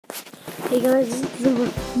Hey guys, this is a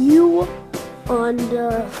review on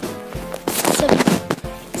the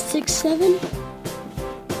 767.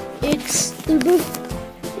 They're both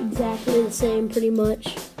exactly the same, pretty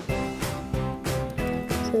much.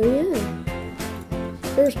 So yeah.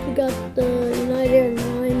 First we got the United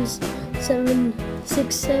Airlines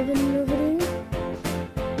 767 over there.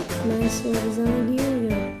 Nice little design here. We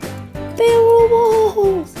got barrel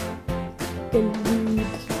walls.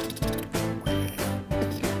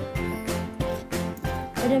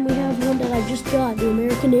 And then we have one that I just got, the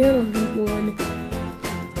American Airlines one.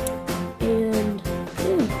 And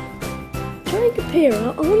yeah, try and compare. I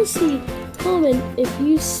want to see, comment if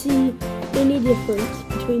you see any difference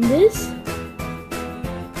between this,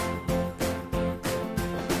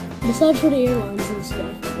 besides for the airlines and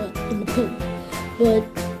stuff, but in the pink, but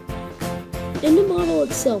in the model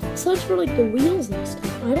itself, besides for like the wheels and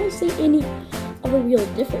stuff, I don't see any other real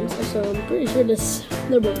difference. So I'm pretty sure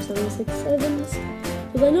they're both 767s.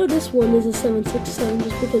 Because I know this one is a 767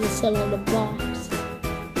 just because it's set on the box.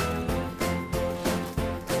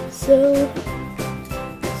 So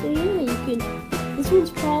yeah, you can. This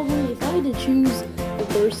one's probably, if I had to choose the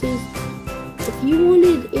versus, if you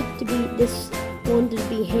wanted it to be this one to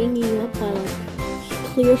be hanging up by like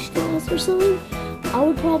clear straws or something, I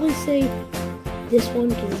would probably say this one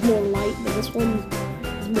because it's more light, but this one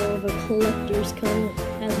is more of a collector's kind of,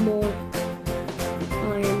 has more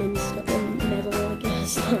iron and stuff and metal, I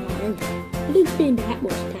guess. It didn't spend that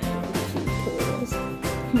much time.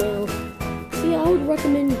 Well, see, I would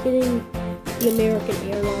recommend getting the American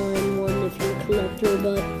Airline one if you're a collector,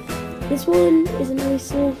 but this one is a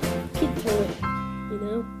nice little kid toy, you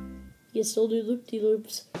know? You can still do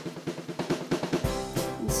loop-de-loops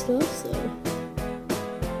and stuff, so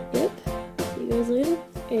yep. See you guys later,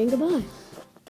 and goodbye.